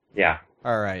Yeah.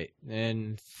 All right.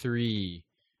 In three,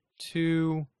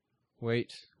 two,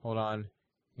 wait, hold on.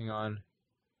 Hang on.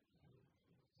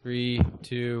 Three,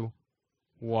 two,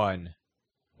 one.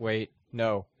 Wait,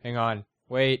 no, hang on.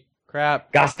 Wait,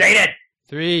 crap. Gosh dang it!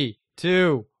 Three,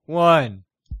 two, one.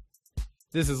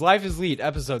 This is Life is Lead,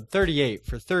 episode 38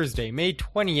 for Thursday, May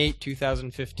 28,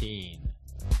 2015.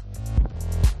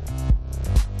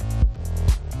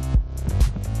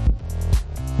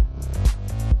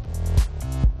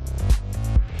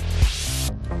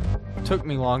 Took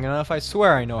me long enough. I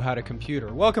swear I know how to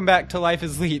computer. Welcome back to Life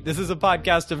is Lead. This is a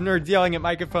podcast of nerds yelling at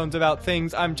microphones about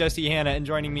things. I'm Jesse Hanna, and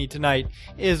joining me tonight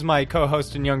is my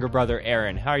co-host and younger brother,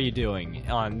 Aaron. How are you doing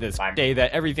on this day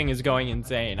that everything is going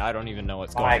insane? I don't even know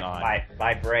what's going on.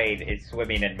 My brain is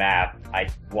swimming in math. I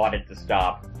want it to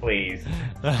stop, please.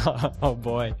 Oh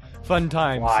boy. Fun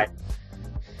times. Why?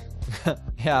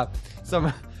 Yeah.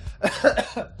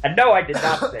 And no, I did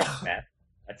not say math.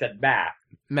 I said math.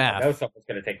 Math. I know someone's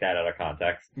going to take that out of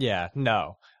context. Yeah,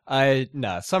 no.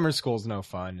 Summer school's no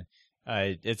fun.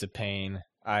 It's a pain.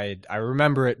 I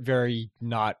remember it very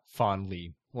not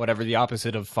fondly, whatever the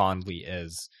opposite of fondly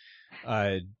is.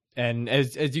 And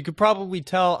as you could probably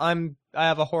tell, I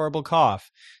have a horrible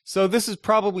cough. So this is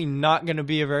probably not going to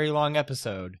be a very long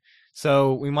episode.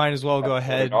 So we might as well go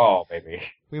ahead. Oh, baby.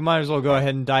 We might as well go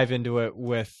ahead and dive into it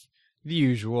with the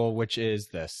usual, which is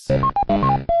this.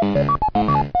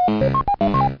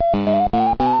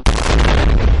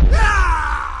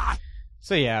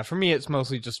 So yeah, for me it's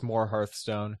mostly just more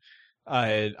Hearthstone.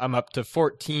 I'm up to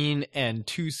 14 and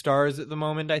 2 stars at the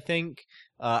moment, I think.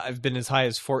 I've been as high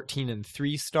as 14 and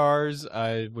 3 stars,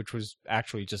 which was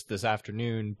actually just this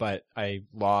afternoon, but I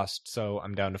lost, so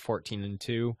I'm down to 14 and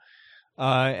 2.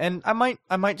 And I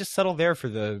might just settle there for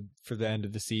the end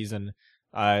of the season.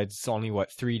 It's only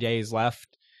 3 days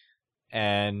left,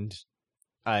 and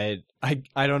I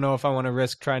don't know if I want to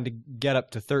risk trying to get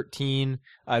up to 13.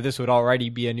 This would already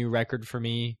be a new record for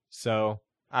me, so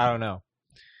I don't know.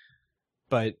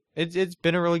 But it's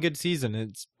been a really good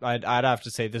season. I'd have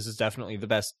to say this is definitely the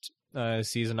best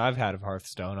season I've had of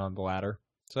Hearthstone on the ladder.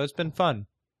 So it's been fun.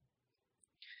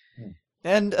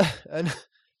 And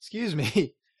excuse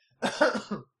me.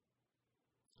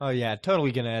 Oh yeah,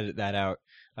 totally gonna edit that out.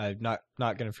 I'm not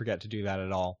gonna forget to do that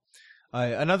at all.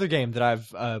 Another game that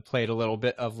I've played a little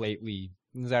bit of lately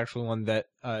is actually one that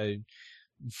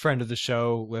friend of the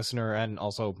show, listener, and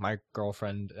also my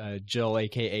girlfriend, Jill,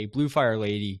 aka Blue Fire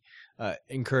Lady,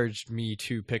 encouraged me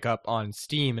to pick up on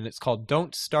Steam, and it's called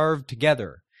Don't Starve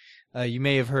Together. You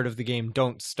may have heard of the game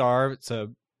Don't Starve. It's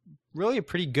really a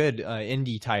pretty good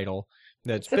indie title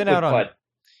that's been out on...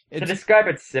 To describe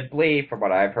it simply, from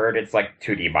what I've heard, it's like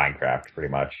 2D Minecraft, pretty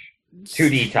much.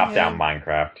 2D top-down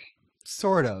Minecraft.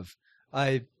 Sort of.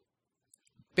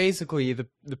 Basically, the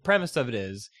premise of it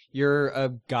is, you're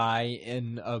a guy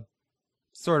in a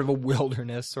sort of a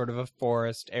wilderness, sort of a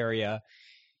forest area,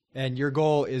 and your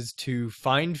goal is to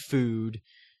find food,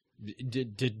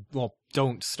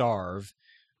 don't starve,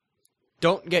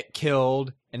 don't get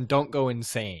killed, and don't go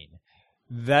insane.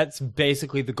 That's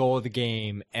basically the goal of the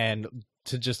game, and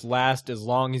to just last as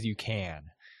long as you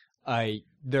can.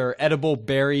 There are edible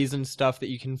berries and stuff that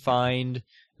you can find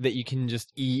that you can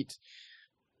just eat.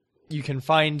 You can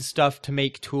find stuff to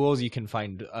make tools. You can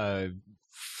find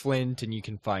flint, and you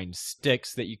can find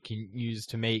sticks that you can use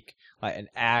to make an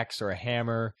axe or a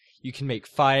hammer. You can make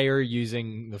fire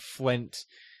using the flint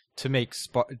to make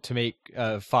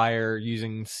fire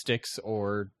using sticks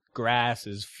or grass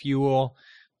as fuel.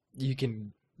 You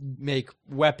can make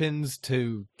weapons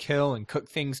to kill and cook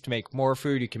things to make more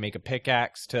food. You can make a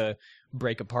pickaxe to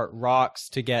break apart rocks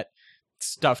to get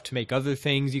stuff to make other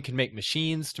things. You can make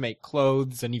machines to make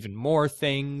clothes and even more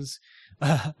things.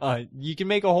 You can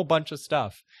make a whole bunch of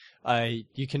stuff.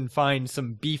 You can find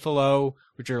some beefalo,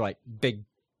 which are like big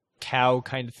cow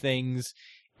kind of things,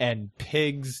 and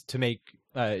pigs to make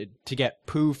to get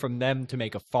poo from them to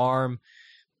make a farm.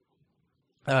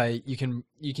 You can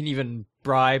even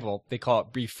bribe, well, they call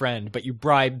it befriend, but you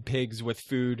bribe pigs with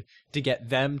food to get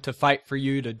them to fight for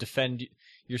you, to defend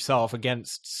yourself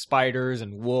against spiders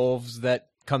and wolves that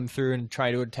come through and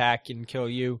try to attack and kill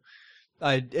you.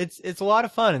 It's a lot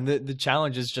of fun, and the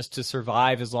challenge is just to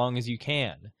survive as long as you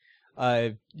can.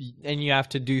 And you have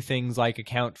to do things like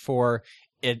account for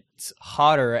it's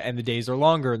hotter and the days are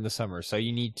longer in the summer, so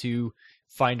you need to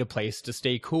find a place to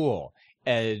stay cool.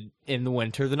 And in the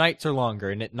winter, the nights are longer,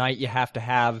 and at night you have to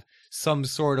have some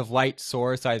sort of light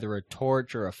source, either a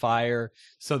torch or a fire,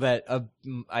 so that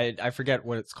I forget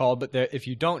what it's called, but if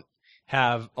you don't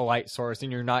have a light source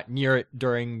and you're not near it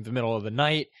during the middle of the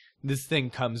night, this thing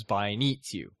comes by and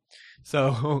eats you.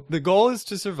 So the goal is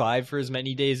to survive for as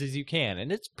many days as you can,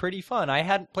 and it's pretty fun. I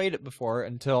hadn't played it before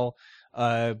until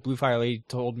Blue Fire Lady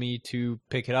told me to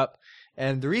pick it up,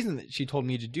 and the reason that she told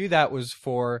me to do that was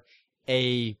for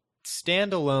a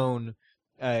standalone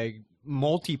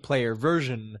multiplayer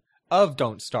version of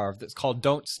Don't Starve that's called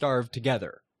Don't Starve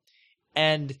Together,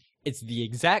 and it's the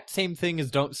exact same thing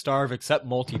as Don't Starve except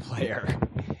multiplayer.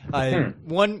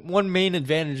 One main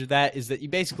advantage of that is that you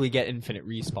basically get infinite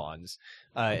respawns,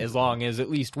 as long as at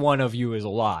least one of you is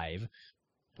alive,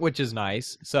 which is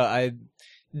nice. So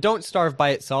Don't Starve by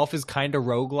itself is kind of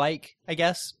roguelike, I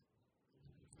guess.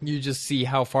 You just see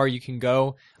how far you can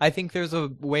go. I think there's a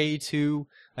way to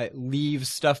leave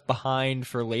stuff behind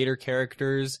for later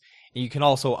characters. And you can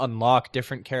also unlock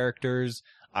different characters,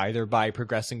 either by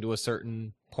progressing to a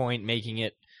certain point, making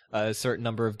it a certain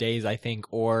number of days, I think,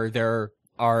 or there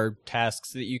are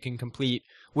tasks that you can complete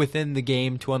within the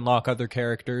game to unlock other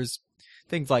characters,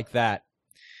 things like that.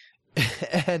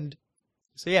 And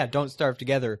so yeah, Don't Starve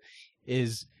Together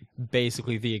is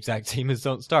basically the exact same as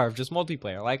Don't Starve, just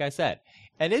multiplayer, like I said.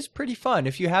 And it's pretty fun.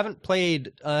 If you haven't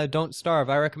played Don't Starve,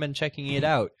 I recommend checking it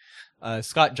out.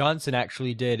 Scott Johnson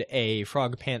actually did a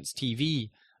Frog Pants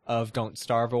TV of Don't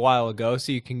Starve a while ago,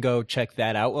 so you can go check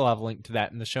that out. We'll have a link to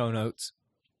that in the show notes.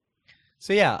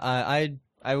 So yeah,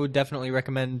 I would definitely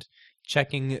recommend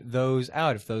checking those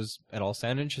out if those at all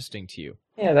sound interesting to you.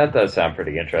 Yeah, that does sound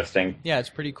pretty interesting. Yeah, it's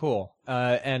pretty cool.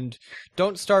 And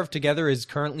Don't Starve Together is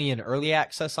currently in early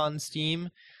access on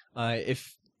Steam.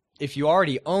 If you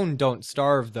already own Don't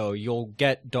Starve, though, you'll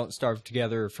get Don't Starve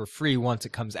Together for free once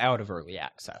it comes out of early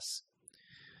access.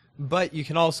 But you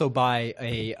can also buy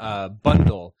a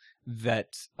bundle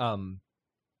that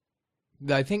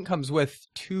I think comes with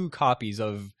 2 copies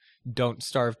of Don't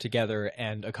Starve Together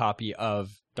and a copy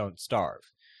of Don't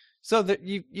Starve. So that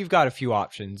you've got a few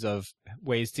options of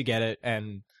ways to get it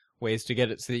and ways to get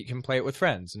it so that you can play it with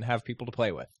friends and have people to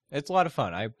play with. It's a lot of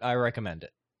fun. I recommend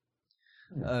it.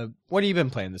 What have you been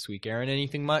playing this week, Aaron?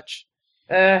 Anything much?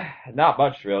 Not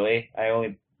much really. I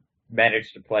only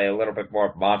managed to play a little bit more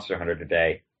of Monster Hunter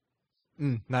today.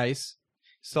 Nice.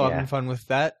 Still having fun with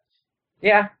that?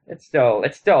 Yeah, it's still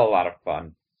a lot of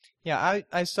fun. Yeah,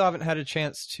 I still haven't had a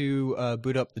chance to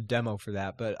boot up the demo for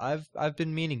that, but I've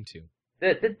been meaning to.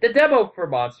 The demo for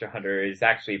Monster Hunter is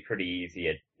actually pretty easy.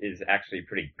 It is actually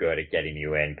pretty good at getting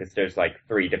you in, because there's like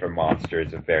 3 different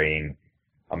monsters of varying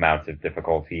amounts of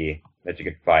difficulty that you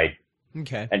can fight.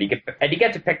 Okay. And you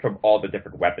get to pick from all the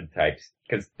different weapon types,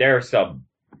 because there are some.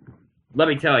 Let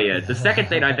me tell you, the second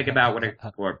thing I think about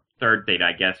or third thing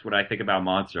I guess when I think about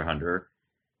Monster Hunter,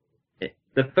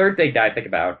 the third thing that I think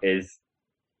about is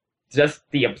just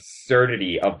the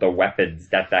absurdity of the weapons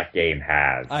that game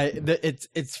has.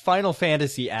 It's Final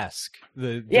Fantasy-esque.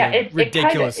 The It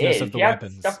ridiculousness of the you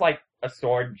weapons. Have stuff like a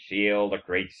sword and shield, a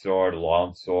great sword, a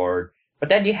long sword, but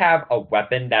then you have a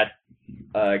weapon that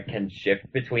can shift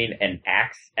between an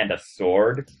axe and a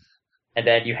sword, and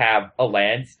then you have a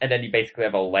lance, and then you basically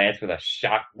have a lance with a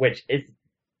shock,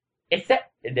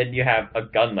 and then you have a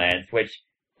gun lance, which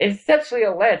is essentially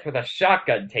a lance with a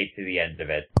shotgun taped to the end of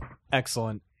it.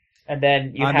 Excellent. And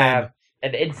then you have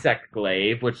an insect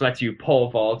glaive, which lets you pole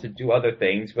vault and do other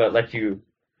things, but lets you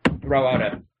throw out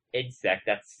an insect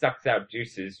that sucks out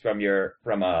juices from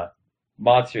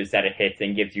monsters that it hits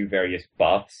and gives you various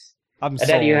buffs.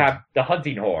 Then you have the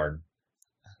hunting horn,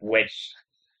 which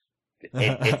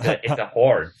it's a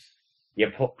horn.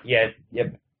 You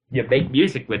make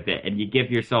music with it and you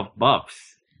give yourself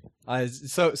buffs.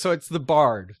 So it's the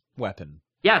bard weapon.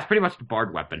 Yeah, it's pretty much the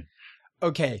bard weapon.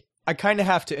 Okay, I kind of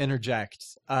have to interject.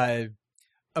 A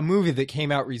movie that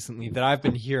came out recently that I've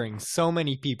been hearing so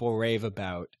many people rave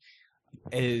about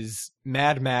is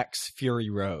Mad Max Fury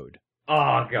Road.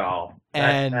 Oh, God.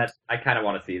 And I kind of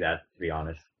want to see that, to be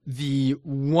honest. The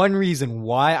one reason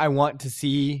why I want to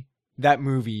see that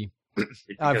movie,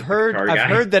 I've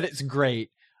heard that it's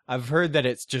great. I've heard that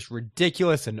it's just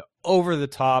ridiculous and over the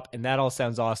top, and that all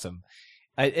sounds awesome.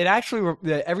 It actually,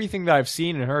 everything that I've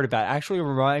seen and heard about actually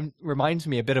reminds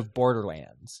me a bit of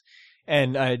Borderlands.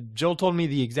 And Jill told me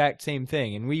the exact same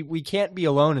thing, and we can't be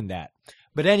alone in that.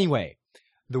 But anyway,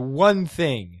 the one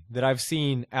thing that I've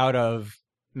seen out of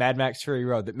Mad Max Fury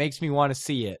Road that makes me want to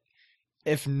see it,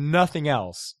 if nothing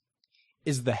else,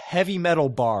 is the heavy metal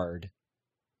bard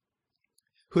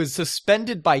who is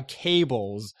suspended by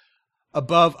cables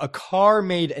above a car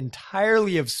made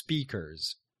entirely of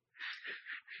speakers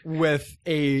with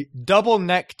a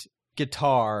double-necked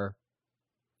guitar,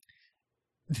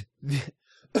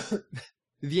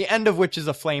 the end of which is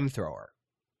a flamethrower.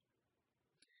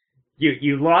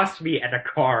 You lost me at a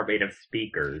car made of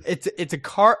speakers. It's a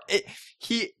car.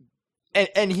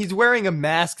 and he's wearing a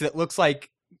mask that looks like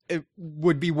it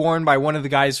would be worn by one of the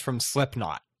guys from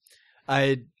Slipknot.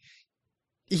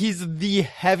 He's the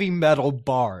heavy metal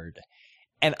bard,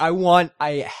 and I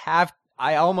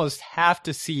almost have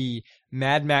to see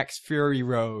Mad Max Fury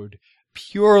Road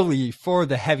purely for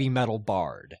the heavy metal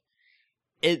bard.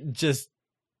 I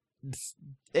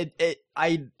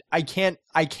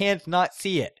can't not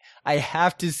see it. I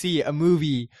have to see a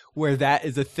movie where that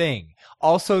is a thing.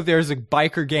 Also, there's a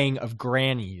biker gang of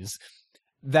grannies.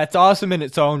 That's awesome in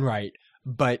its own right,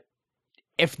 but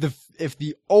if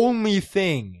the only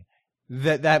thing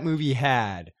that movie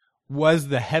had was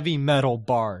the heavy metal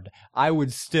bard, I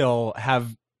would still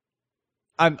have.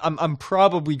 I'm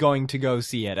probably going to go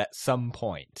see it at some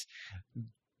point,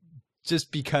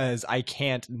 just because I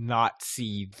can't not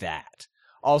see that.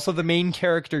 Also, the main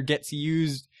character gets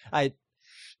used. I've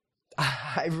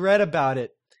read about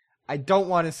it. I don't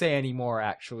want to say anymore.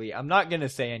 Actually, I'm not gonna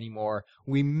say anymore.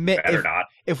 Better not.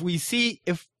 If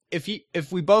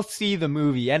we both see the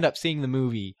movie, end up seeing the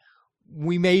movie,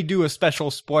 we may do a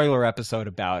special spoiler episode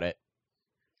about it.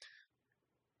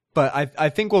 But I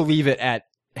think we'll leave it at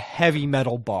heavy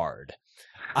metal bard.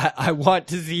 I want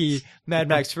to see Mad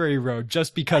Max Fury Road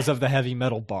just because of the heavy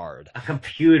metal bard. A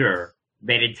computer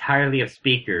made entirely of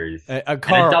speakers. A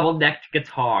car, and a double-necked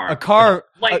guitar. A car,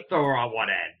 with a flamethrower on one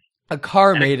end. A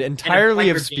car made entirely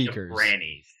of speakers. Of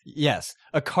grannies. Yes,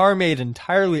 a car made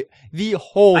entirely. The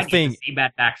whole thing. I get to see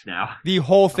Mad Max now. The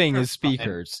whole thing is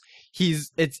speakers.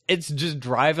 It's just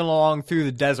driving along through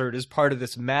the desert as part of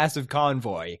this massive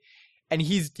convoy, and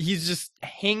he's just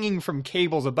hanging from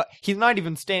cables above. He's not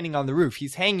even standing on the roof.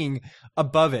 He's hanging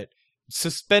above it,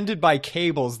 suspended by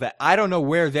cables that I don't know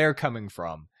where they're coming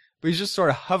from. But he's just sort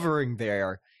of hovering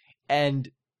there, and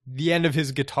the end of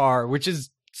his guitar, which is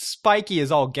spiky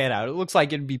as all get out. It looks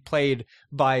like it'd be played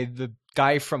by the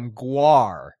guy from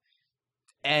Gwar,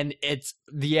 and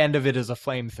the end of it is a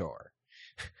flamethrower.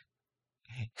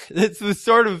 It's the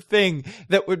sort of thing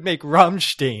that would make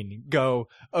Rammstein go,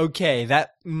 okay,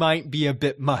 that might be a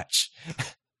bit much.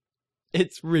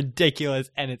 It's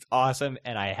ridiculous, and it's awesome,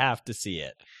 and I have to see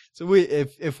it. So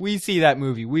if we see that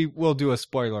movie, we will do a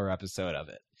spoiler episode of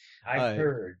it. I've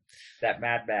heard that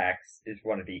Mad Max is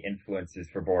one of the influences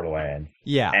for Borderlands.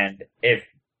 Yeah. And if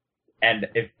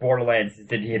Borderlands is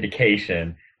any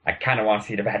indication, I kind of want to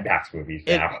see the Mad Max movies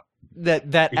now.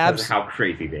 Because of how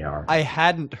crazy they are. I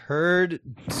hadn't heard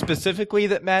specifically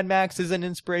that Mad Max is an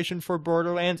inspiration for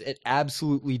Borderlands. It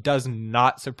absolutely does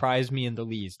not surprise me in the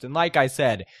least. And like I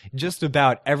said, just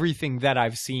about everything that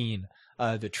I've seen,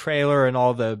 the trailer and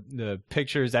all the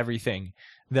pictures, everything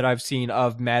that I've seen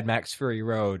of Mad Max Fury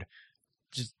Road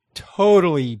just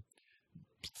totally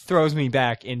throws me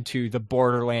back into the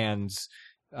Borderlands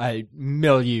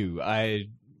milieu,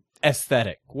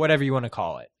 aesthetic, whatever you want to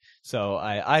call it. So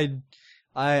I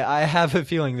have a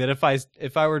feeling that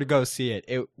if I were to go see it,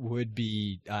 it would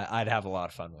be I'd have a lot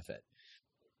of fun with it.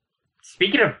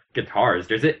 Speaking of guitars,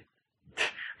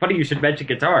 funny you should mention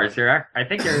guitars. I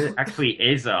think there actually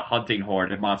is a hunting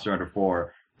horn in Monster Hunter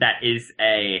 4 that is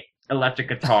a electric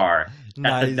guitar.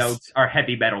 Nice. The notes are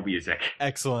heavy metal music.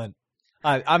 Excellent.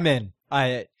 I'm in.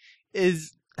 Okay.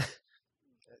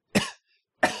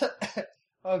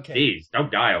 Jeez,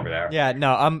 don't die over there. Yeah,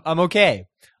 no, I'm okay.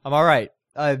 I'm all right.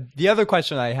 The other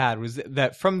question I had was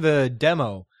that from the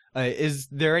demo, is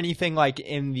there anything like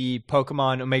in the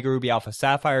Pokemon Omega Ruby Alpha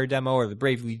Sapphire demo or the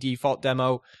Bravely Default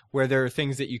demo where there are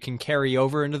things that you can carry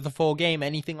over into the full game?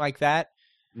 Anything like that?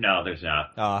 No, there's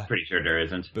not. Pretty sure there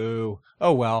isn't. Boo.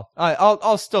 Oh well.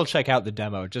 I'll still check out the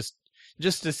demo just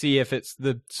to see if it's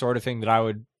the sort of thing that I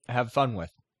would have fun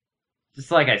with. Just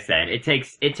like I said, it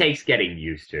takes getting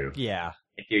used to. Yeah.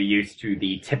 If you're used to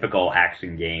the typical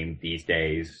action game these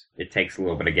days, it takes a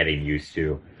little bit of getting used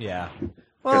to. Yeah.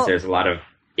 Because there's a lot of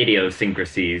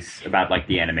idiosyncrasies about like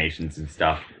the animations and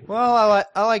stuff. Well,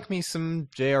 I like me some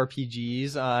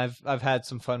JRPGs. I've had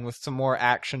some fun with some more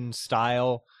action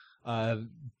style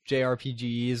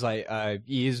JRPGs like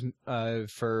Ys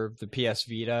for the PS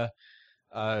Vita,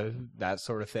 that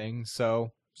sort of thing.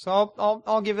 So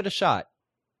I'll give it a shot.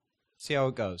 See how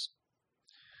it goes.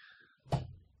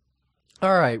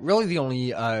 All right, really the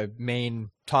only main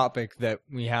topic that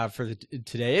we have for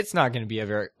today. It's not going to be a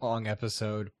very long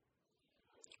episode.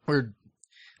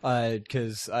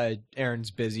 Because Aaron's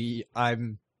busy.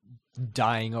 I'm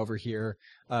dying over here.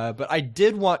 But I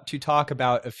did want to talk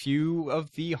about a few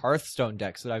of the Hearthstone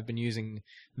decks that I've been using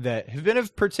that have been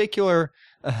of particular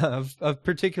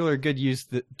good use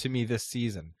to me this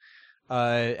season.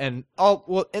 And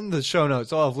in the show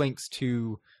notes, I'll have links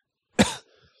to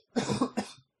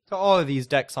to all of these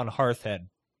decks on Hearthhead.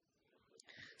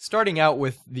 starting out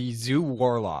with the Zoo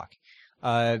Warlock.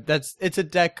 It's a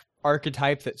deck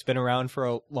archetype that's been around for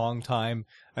a long time,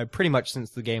 pretty much since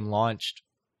the game launched.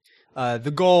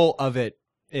 The goal of it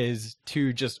is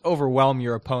to just overwhelm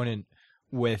your opponent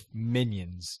with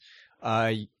minions.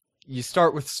 You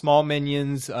start with small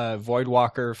minions,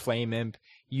 Voidwalker, Flame Imp.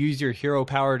 Use your hero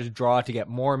power to draw to get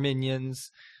more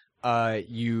minions.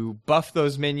 You buff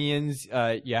those minions.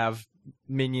 You have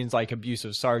minions like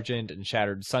Abusive Sergeant and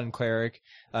Shattered Sun Cleric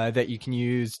that you can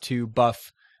use to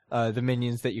buff the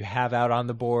minions that you have out on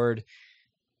the board.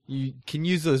 You can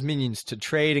use those minions to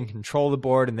trade and control the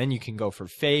board, and then you can go for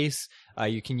face.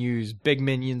 You can use big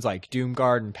minions like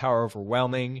Doomguard and Power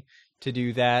Overwhelming to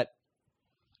do that.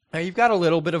 Now, you've got a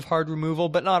little bit of hard removal,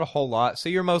 but not a whole lot, so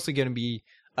you're mostly going to be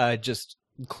just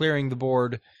clearing the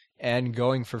board and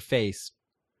going for face.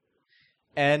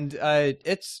 And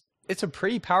it's a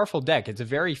pretty powerful deck. It's a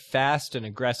very fast and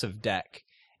aggressive deck.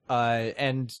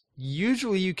 And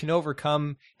usually you can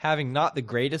overcome having not the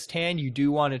greatest hand. You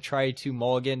do want to try to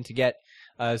mulligan to get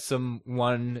some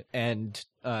 1 and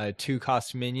 2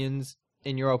 cost minions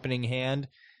in your opening hand.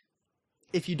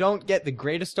 If you don't get the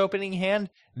greatest opening hand,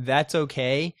 that's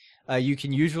okay. You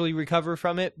can usually recover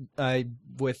from it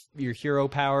with your hero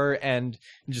power and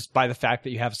just by the fact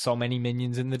that you have so many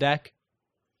minions in the deck.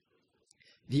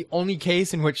 The only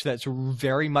case in which that's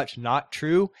very much not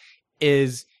true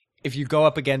is if you go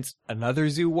up against another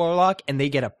Zoo Warlock and they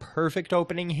get a perfect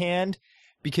opening hand,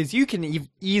 because you can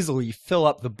easily fill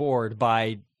up the board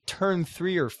by turn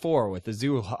 3 or 4 with the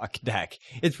Zoo Warlock deck.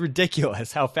 It's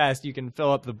ridiculous how fast you can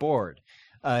fill up the board.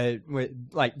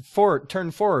 Like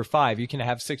turn 4 or 5, you can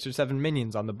have 6 or 7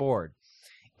 minions on the board.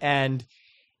 And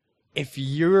if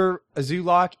you're a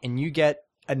Zoolock and you get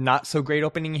a not so great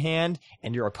opening hand,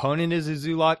 and your opponent is a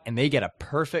Zoolock and they get a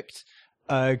perfect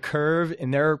curve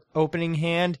in their opening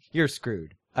hand, you're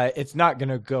screwed. It's not going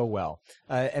to go well.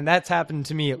 And that's happened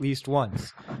to me at least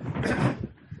once.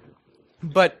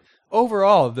 But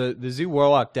overall, the Zoo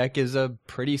Warlock deck is a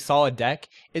pretty solid deck.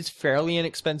 It's fairly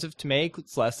inexpensive to make.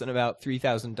 It's less than about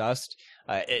 3,000 dust.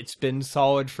 It's been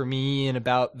solid for me in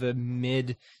about the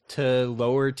mid to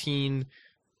lower teen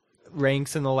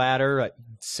ranks in the ladder,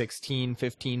 16,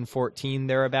 15, 14,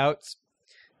 thereabouts.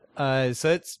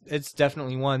 So it's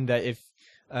definitely one that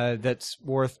that's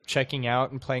worth checking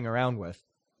out and playing around with.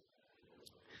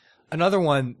 Another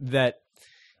one that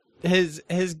has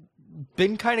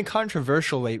been kind of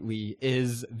controversial lately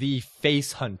is the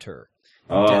Face Hunter.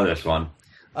 Oh, this one.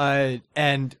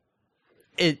 And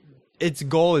its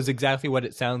goal is exactly what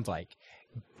it sounds like.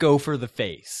 Go for the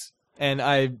face.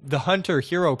 And the Hunter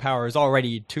hero power is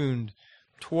already tuned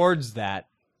towards that.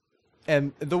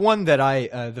 And the one that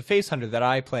the Face Hunter that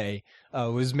I play,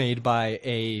 was made by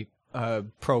a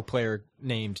pro player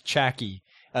named Chacky.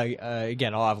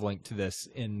 Again, I'll have a link to this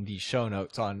in the show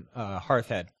notes on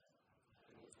Hearthhead.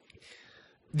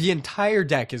 The entire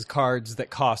deck is cards that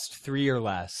cost 3 or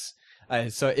less.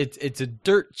 So it's a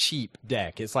dirt cheap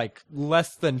deck. It's like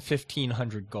less than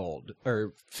 1,500 gold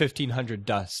or 1,500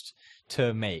 dust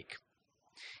to make.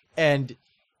 And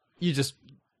you just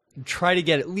try to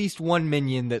get at least one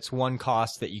minion that's 1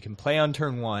 cost that you can play on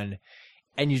turn 1,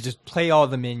 and you just play all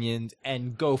the minions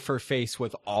and go for face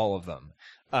with all of them.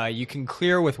 You can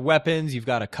clear with weapons. You've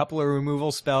got a couple of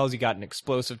removal spells. You got an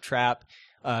explosive trap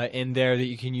in there that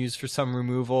you can use for some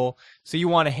removal. So you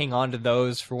want to hang on to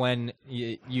those for when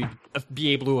you'd be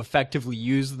able to effectively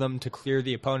use them to clear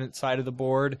the opponent's side of the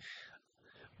board.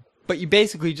 But you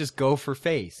basically just go for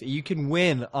face. You can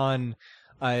win on...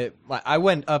 I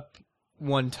went up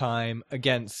one time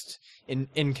against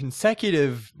in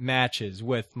consecutive matches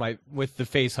with the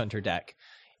Face Hunter deck,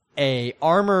 a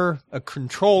armor, a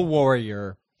control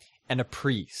warrior, and a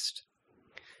priest.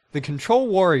 The control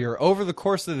warrior, over the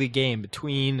course of the game,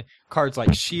 between cards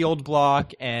like Shield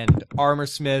Block and Armor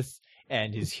Smith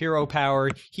and his hero power,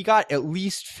 he got at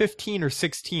least 15 or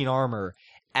 16 armor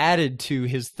added to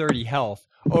his 30 health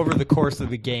over the course of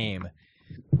the game.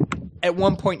 At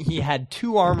one point, he had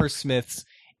 2 Armor Smiths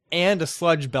and a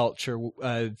Sludge Belcher,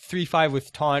 3/5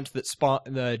 with Taunt that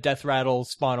the Death Rattle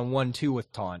spawn a 1/2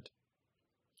 with Taunt.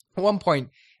 At one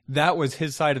point, that was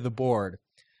his side of the board.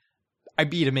 I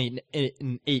beat him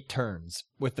in 8 turns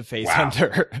with the Face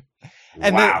Hunter.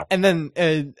 And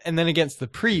then against the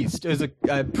priest, it was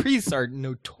priests are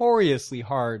notoriously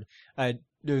hard.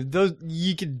 Those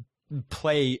you could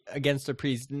play against a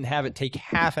priest and have it take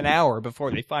half an hour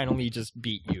before they finally just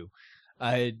beat you.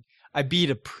 I beat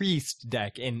a priest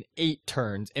deck in 8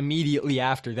 turns immediately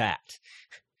after that.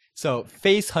 So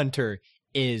Face Hunter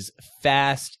is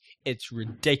fast. It's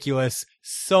ridiculous.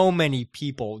 So many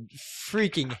people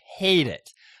freaking hate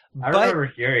it. I But remember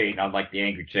hearing on like the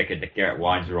Angry Chicken that Garrett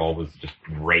Weinzierl was just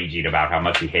raging about how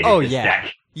much he hated this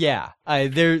deck. yeah,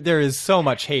 there is so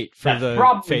much hate for That's the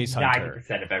probably Face Hunter.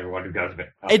 90% of everyone who goes up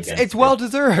It's against well it.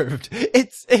 deserved.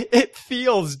 It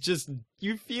feels just,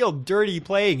 you feel dirty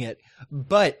playing it,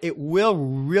 but it will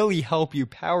really help you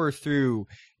power through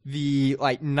the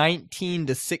like 19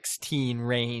 to 16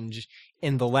 range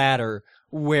in the ladder,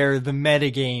 where the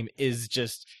metagame is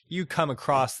just, you come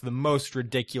across the most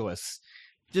ridiculous,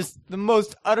 just the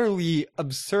most utterly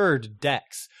absurd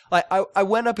decks. Like I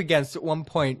went up against at one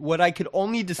point what I could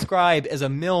only describe as a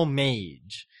mill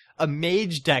mage. A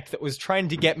mage deck that was trying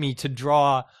to get me to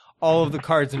draw all of the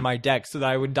cards in my deck so that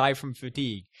I would die from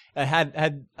fatigue. I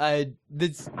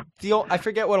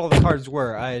forget what all the cards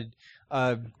were.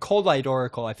 Cold Light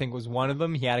Oracle, I think, was one of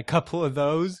them. He had a couple of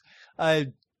those.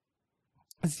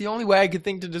 It's the only way I could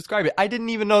think to describe it. I didn't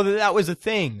even know that that was a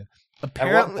thing.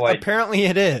 Apparently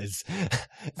it is.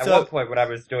 At one point when I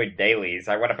was doing dailies,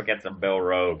 I went up against a Mill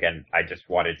Rogue and I just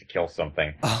wanted to kill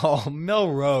something. Oh,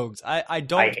 Mill Rogues.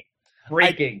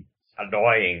 Freaking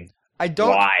annoying. I don't.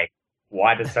 Why?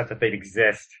 Why does such a thing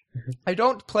exist? I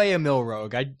don't play a Mill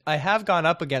Rogue. I have gone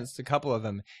up against a couple of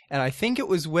them, and I think it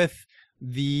was with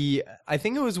my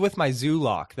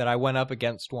Zoolock that I went up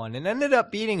against one and ended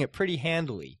up beating it pretty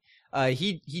handily.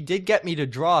 He did get me to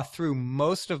draw through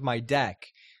most of my deck,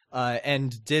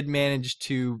 and did manage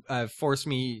to force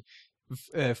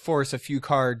a few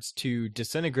cards to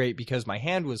disintegrate because my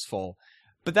hand was full.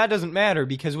 But that doesn't matter,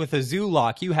 because with a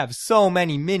Zoolock, you have so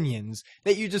many minions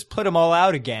that you just put them all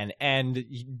out again, and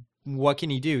what can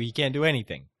he do? He can't do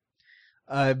anything.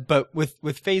 But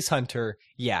with Face Hunter,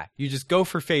 yeah, you just go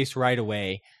for face right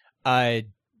away,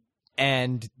 and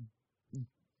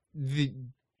the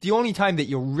only time that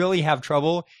you'll really have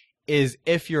trouble is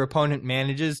if your opponent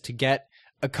manages to get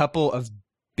a couple of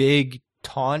big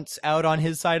taunts out on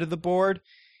his side of the board.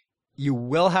 You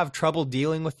will have trouble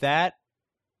dealing with that.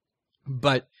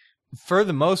 But for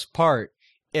the most part,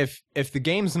 if the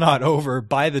game's not over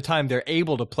by the time they're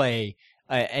able to play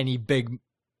any big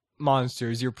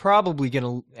monsters,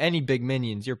 any big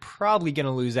minions, you're probably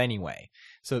gonna lose anyway.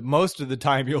 So most of the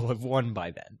time you'll have won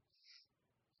by then.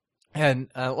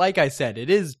 And like I said, it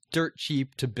is dirt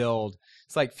cheap to build.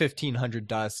 It's like 1,500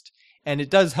 dust, and it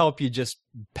does help you just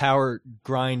power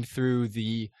grind through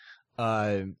the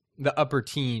upper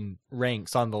teen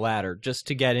ranks on the ladder just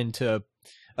to get into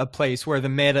a place where the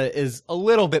meta is a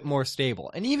little bit more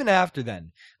stable. And even after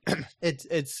then,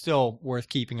 it's still worth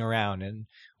keeping around, and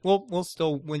we'll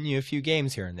still win you a few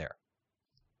games here and there.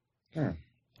 Sure.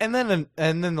 And then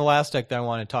the last deck that I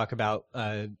want to talk about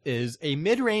is a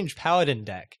mid-range paladin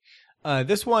deck.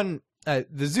 This one,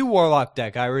 the Zoo Warlock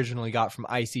deck I originally got from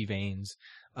Icy Veins.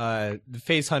 The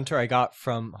Face Hunter I got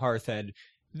from Hearthhead.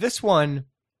 This one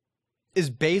is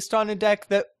based on a deck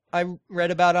that I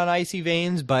read about on Icy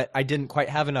Veins, but I didn't quite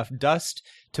have enough dust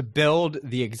to build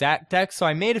the exact deck, so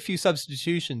I made a few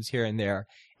substitutions here and there,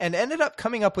 and ended up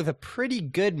coming up with a pretty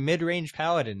good mid-range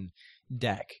paladin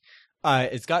deck.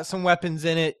 It's got some weapons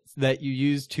in it that you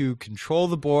use to control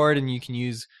the board, and you can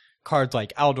use cards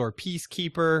like Aldor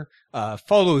Peacekeeper.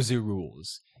 Follow the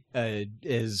Rules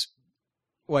is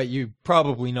what you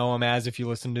probably know him as if you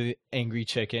listen to Angry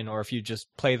Chicken, or if you just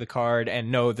play the card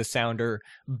and know the sounder,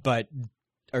 but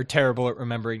are terrible at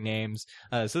remembering names.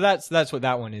 So that's what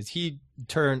that one is. He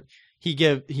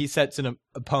sets an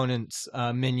opponent's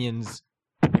minions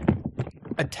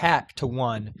attack to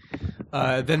 1.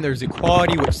 Then there's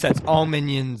Equality, which sets all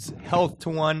minions health to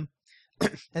 1.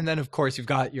 And then, of course, you've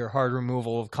got your hard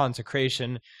removal of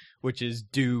Consecration, which is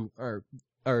your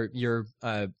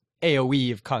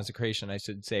AoE of Consecration, I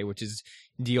should say, which is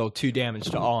deal 2 damage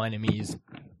to all enemies.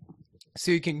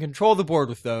 So you can control the board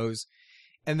with those.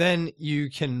 And then you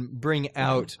can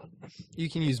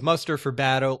use Muster for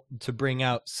Battle to bring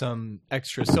out some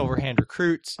extra Silverhand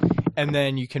recruits, and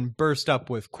then you can burst up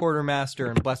with Quartermaster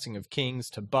and Blessing of Kings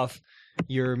to buff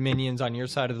your minions on your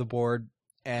side of the board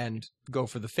and go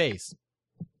for the face.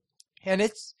 And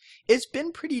this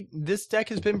deck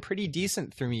has been pretty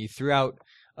decent for me throughout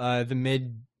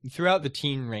the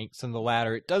teen ranks and the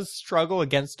ladder. It does struggle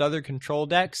against other control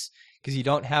decks, because you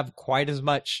don't have quite as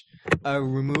much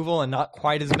removal and not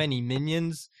quite as many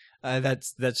minions.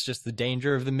 That's just the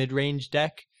danger of the mid-range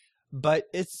deck. But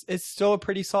it's still a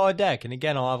pretty solid deck. And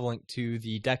again, I'll have a link to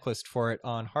the deck list for it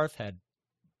on Hearthhead.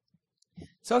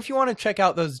 So if you want to check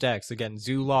out those decks, again,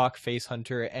 Zoolock, Face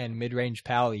Hunter, and Mid-Range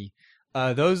Pally,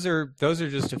 those are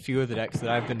just a few of the decks that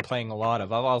I've been playing a lot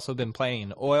of. I've also been playing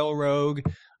an Oil Rogue,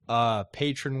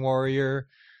 Patron Warrior.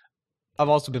 I've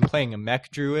also been playing a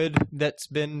Mech Druid that's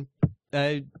been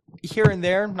here and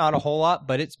there, not a whole lot,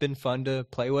 but it's been fun to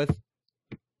play with.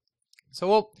 So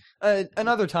we'll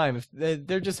another time. If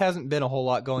there just hasn't been a whole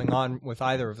lot going on with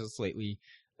either of us lately.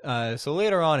 So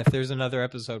later on, if there's another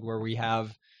episode where we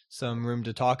have some room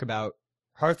to talk about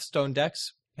Hearthstone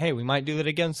decks, hey, we might do that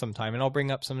again sometime, and I'll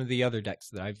bring up some of the other decks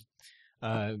that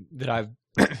I've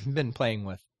been playing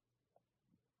with.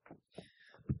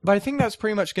 But I think that's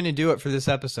pretty much going to do it for this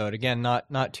episode. Again,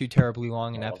 not too terribly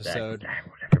long an episode. I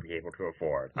will never be able to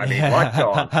afford. I mean, what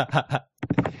dog?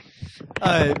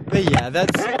 But yeah,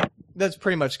 that's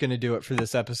pretty much going to do it for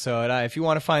this episode. If you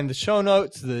want to find the show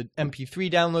notes, the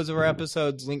MP3 downloads of our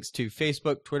episodes, links to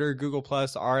Facebook, Twitter, Google+,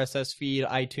 RSS feed,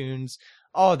 iTunes,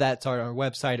 all that's on our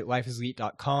website at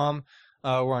lifeiselite.com.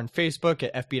 We're on Facebook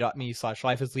at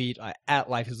fb.me/lifeiselite, at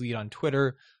lifeiselite on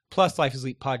Twitter, plus Life is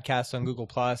Elite Podcast on Google+,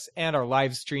 and our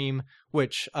live stream,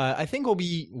 which I think will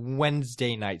be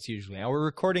Wednesday nights usually. Now, we're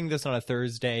recording this on a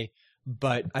Thursday,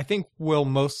 but I think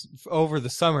over the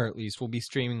summer at least, we'll be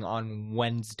streaming on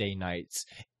Wednesday nights.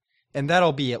 And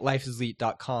that'll be at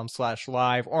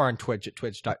lifeiselite.com/live or on Twitch at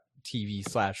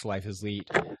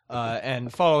twitch.tv/lifeiselite.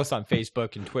 And follow us on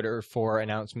Facebook and Twitter for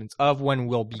announcements of when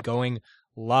we'll be going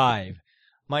live.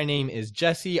 My name is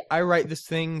Jesse. I write this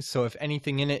thing, so if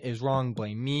anything in it is wrong,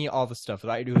 blame me. All the stuff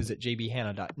that I do is at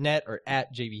jbhanna.net or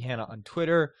at jbhanna on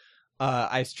Twitter.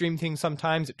 I stream things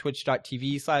sometimes at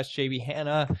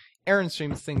twitch.tv/jbhanna. Aaron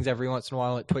streams things every once in a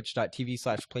while at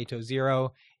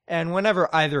twitch.tv/plato0. And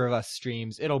whenever either of us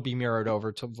streams, it'll be mirrored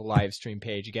over to the live stream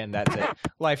page. Again, that's at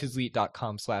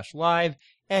lifeiselite.com/live.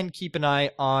 And keep an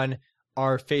eye on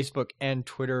our Facebook and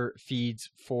Twitter feeds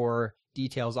for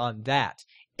details on that.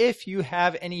 If you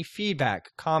have any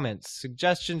feedback, comments,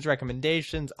 suggestions,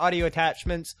 recommendations, audio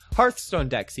attachments, Hearthstone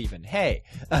decks even, hey,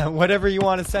 whatever you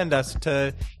want to send us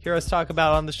to hear us talk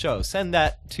about on the show, send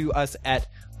that to us at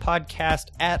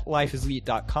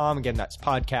podcast@lifeiselite.com. Again, that's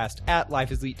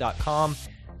podcast@lifeiselite.com.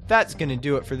 That's going to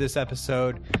do it for this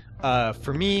episode.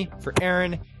 For me, for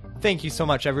Aaron, thank you so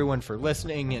much, everyone, for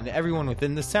listening, and everyone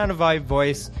within the sound of my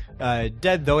voice,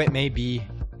 dead though it may be.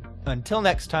 Until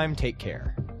next time, take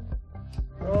care.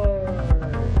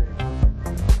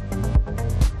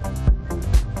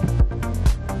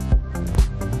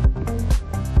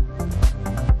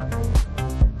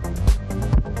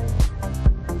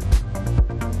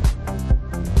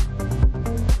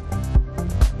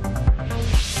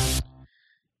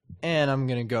 And I'm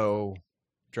gonna go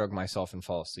drug myself and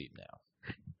fall asleep now.